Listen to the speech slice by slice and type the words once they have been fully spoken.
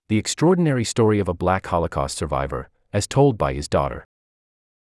the extraordinary story of a Black Holocaust survivor, as told by his daughter.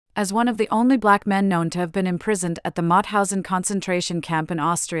 As one of the only black men known to have been imprisoned at the Mauthausen concentration camp in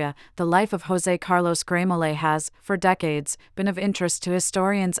Austria, the life of José Carlos Grey Mollet has, for decades, been of interest to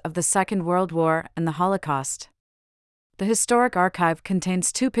historians of the Second World War and the Holocaust. The historic archive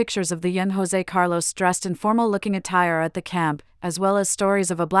contains 2 pictures of the young José Carlos dressed in formal-looking attire at the camp, as well as stories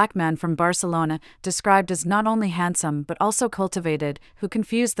of a black man from Barcelona, described as not only handsome but also cultivated, who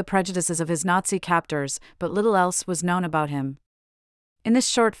confused the prejudices of his Nazi captors, but little else was known about him. In this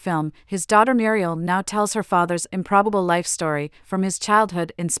short film, his daughter Muriel now tells her father's improbable life story, from his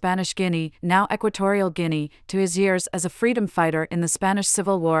childhood in Spanish Guinea, now Equatorial Guinea, to his years as a freedom fighter in the Spanish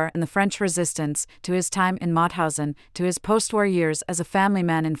Civil War and the French Resistance, to his time in Mauthausen, to his post-war years as a family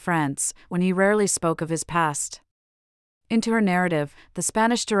man in France, when he rarely spoke of his past. Into her narrative, the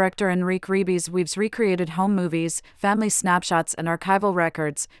Spanish director Enrique Rebes weaves recreated home movies, family snapshots and archival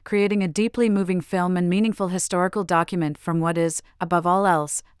records, creating a deeply moving film and meaningful historical document from what is, above all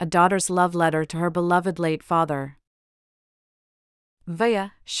else, a daughter's love letter to her beloved late father.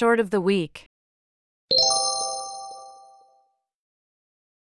 Via, Short of the Week.